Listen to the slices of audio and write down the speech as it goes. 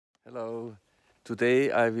Hello,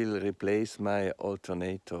 today I will replace my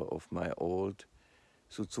alternator of my old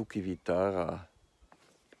Suzuki Vitara.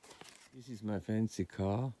 This is my fancy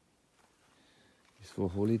car. It's for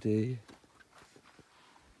holiday.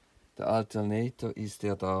 The alternator is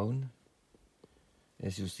there down.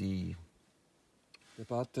 As you see, the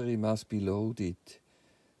battery must be loaded.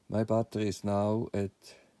 My battery is now at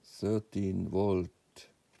 13 volt.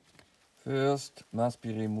 First must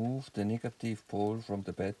be removed the negative pole from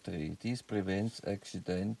the battery. This prevents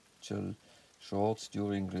accidental shorts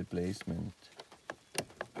during replacement.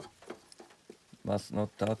 Must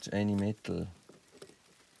not touch any metal.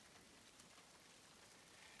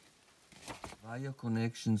 Wire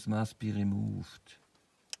connections must be removed.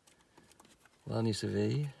 One is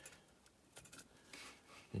away.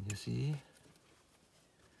 Can you see?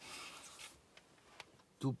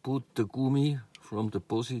 To put the gummy from the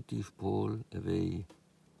positive pole away.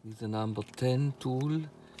 With the number 10 tool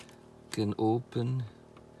can open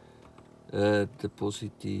the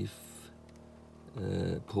positive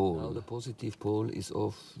pole. Now the positive pole is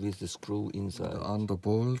off with the screw inside. The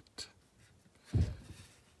underbolt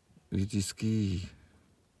with this key.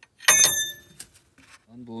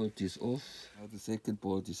 One bolt is off, now the second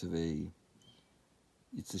bolt is away.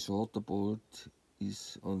 It's a shorter bolt,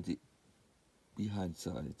 is on the behind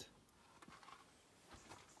side.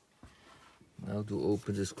 Now to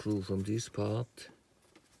open the screw from this part.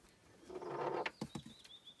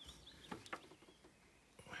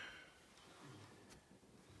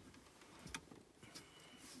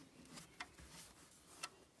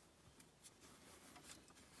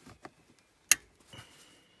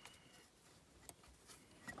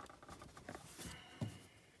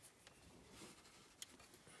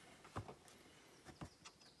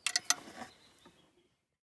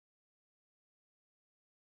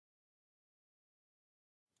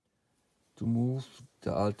 To move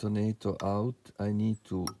the alternator out, I need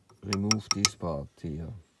to remove this part here.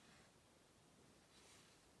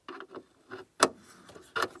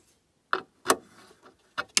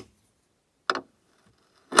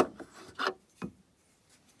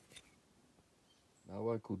 Now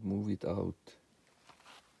I could move it out.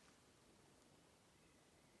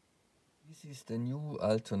 This is the new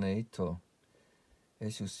alternator.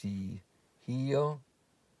 As you see here,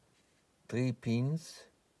 3 pins.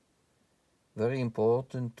 Very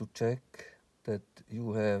important to check that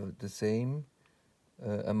you have the same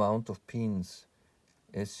amount of pins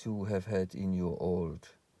as you have had in your old.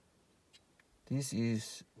 This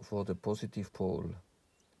is for the positive pole.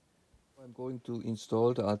 I'm going to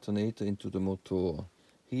install the alternator into the motor.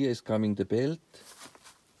 Here is coming the belt.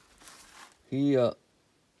 Here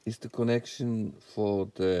is the connection for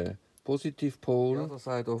the positive pole. On the other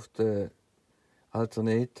side of the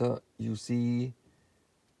alternator you see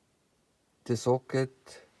the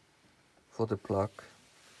socket for the plug.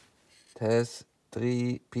 It has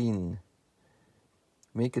 3 pins.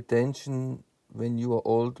 Make attention when your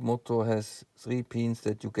old motor has 3 pins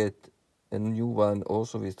that you get a new one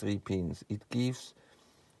also with 3 pins. It gives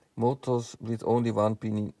motors with only 1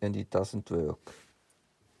 pin and it doesn't work.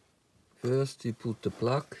 First you put the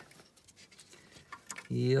plug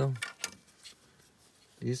here,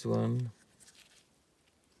 this one.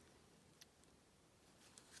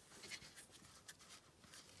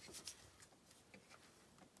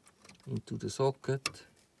 Into the socket.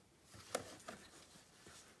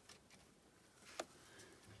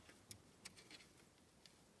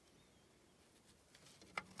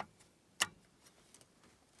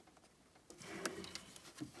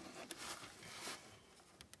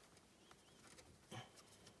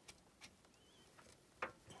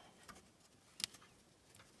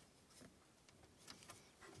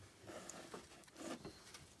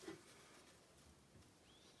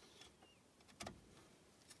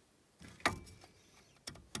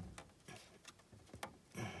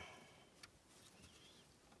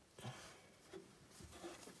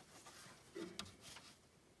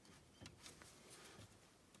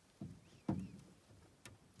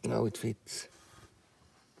 Now it fits.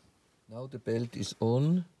 Now the belt is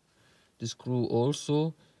on, the screw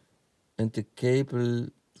also, and the cable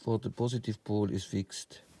for the positive pole is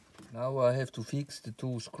fixed. Now I have to fix the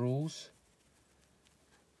 2 screws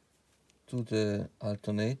to the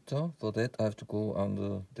alternator. For that I have to go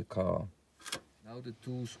under the car. Now the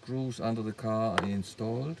 2 screws under the car are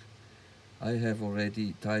installed. I have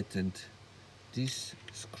already tightened this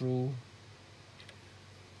screw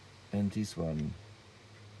and this one.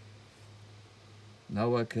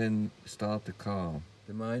 Now I can start the car.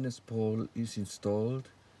 The minus pole is installed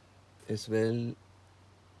as well.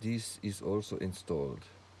 This is also installed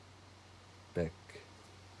back.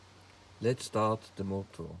 Let's start the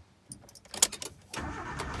motor.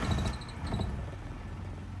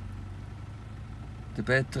 The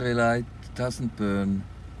battery light doesn't burn.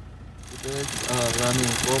 The belts are running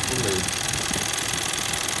properly.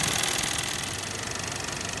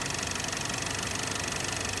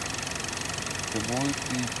 The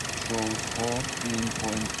voltage shows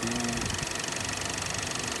 14.2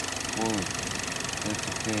 volts. That's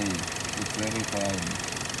okay. It's very fine.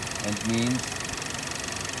 And means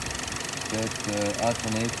that the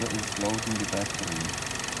alternator is loading the battery.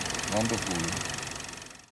 Wonderful.